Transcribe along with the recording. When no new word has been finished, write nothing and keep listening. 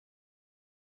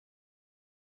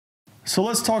So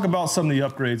let's talk about some of the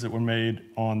upgrades that were made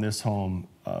on this home.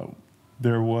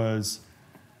 There was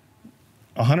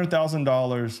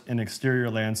 $100,000 in exterior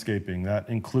landscaping. That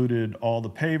included all the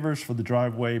pavers for the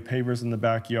driveway, pavers in the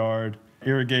backyard,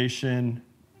 irrigation,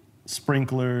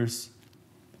 sprinklers,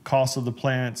 cost of the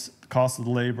plants, cost of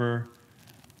the labor.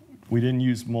 We didn't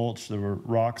use mulch. There were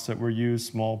rocks that were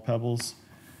used, small pebbles.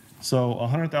 So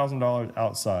 $100,000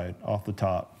 outside off the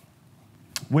top.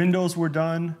 Windows were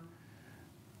done,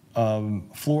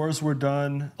 floors were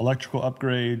done, electrical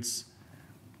upgrades,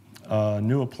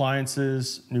 new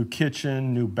appliances, new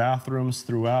kitchen, new bathrooms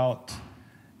throughout,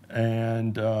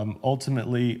 and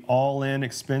ultimately all-in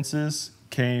expenses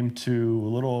came to a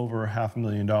little over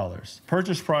 $500,000.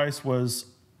 Purchase price was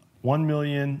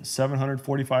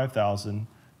 $1,745,000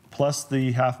 plus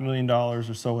the $500,000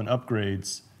 or so in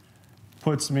upgrades,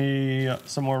 puts me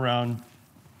somewhere around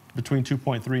between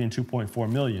 2.3 and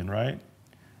 2.4 million, right?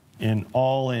 In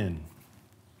all in.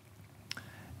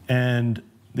 And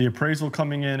the appraisal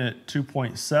coming in at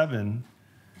 2.7,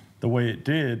 the way it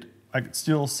did, I could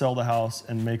still sell the house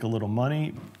and make a little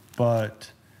money,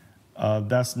 but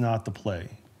that's not the play.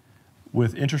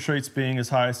 With interest rates being as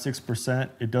high as 6%,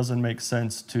 it doesn't make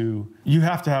sense to, you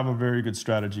have to have a very good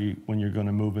strategy when you're going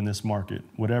to move in this market.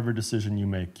 Whatever decision you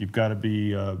make, you've got to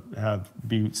be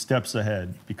steps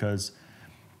ahead, because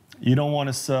you don't want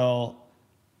to sell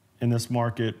in this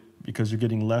market because you're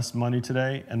getting less money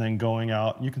today and then going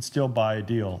out. You can still buy a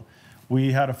deal.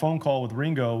 We had a phone call with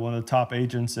Ringo, one of the top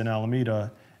agents in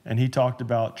Alameda, and he talked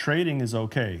about trading is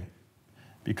okay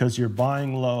because you're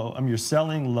buying low, you're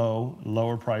selling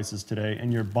lower prices today,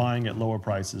 and you're buying at lower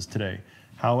prices today.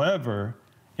 However,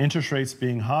 interest rates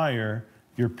being higher,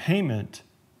 your payment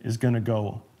is going to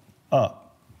go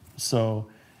up. So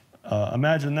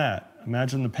imagine that.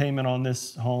 Imagine the payment on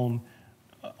this home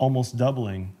almost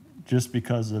doubling just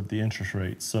because of the interest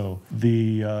rate. So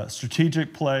the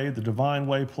strategic play, the Devine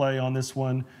Way play on this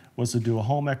one was to do a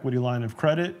home equity line of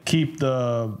credit, keep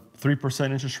the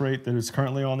 3% interest rate that is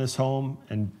currently on this home,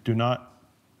 and do not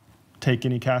take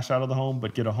any cash out of the home,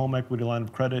 but get a home equity line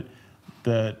of credit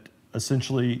that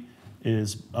essentially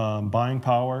is buying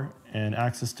power and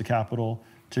access to capital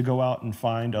to go out and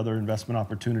find other investment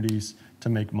opportunities to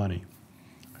make money.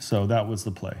 So that was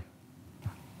the play.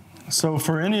 So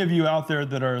for any of you out there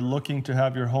that are looking to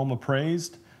have your home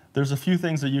appraised, there's a few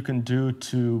things that you can do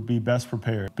to be best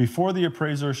prepared. Before the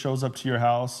appraiser shows up to your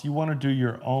house, you want to do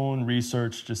your own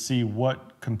research to see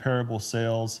what comparable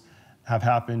sales have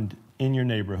happened in your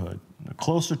neighborhood. The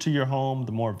closer to your home,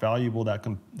 the more valuable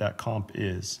that comp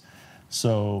is.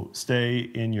 So stay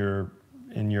in your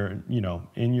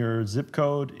zip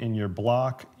code, in your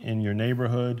block, in your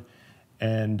neighborhood,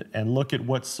 and look at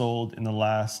what's sold in the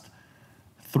last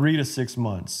 3 to 6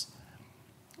 months.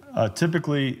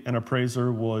 Typically, an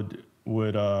appraiser would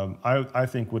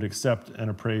accept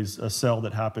a sale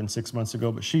that happened 6 months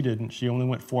ago, but she didn't. She only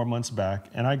went 4 months back,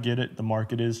 and I get it. The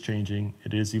market is changing.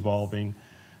 It is evolving.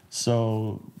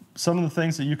 So some of the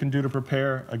things that you can do to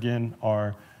prepare, again,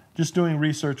 are just doing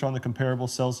research on the comparable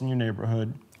sales in your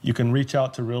neighborhood. You can reach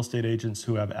out to real estate agents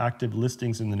who have active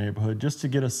listings in the neighborhood just to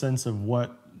get a sense of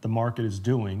what the market is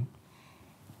doing.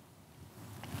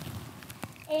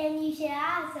 And you should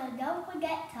also don't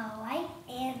forget to like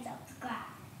and subscribe.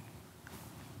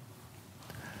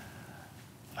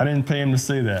 I didn't pay him to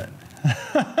say that.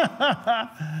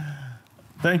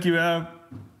 Thank you, Ab.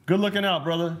 Good looking out,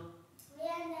 brother.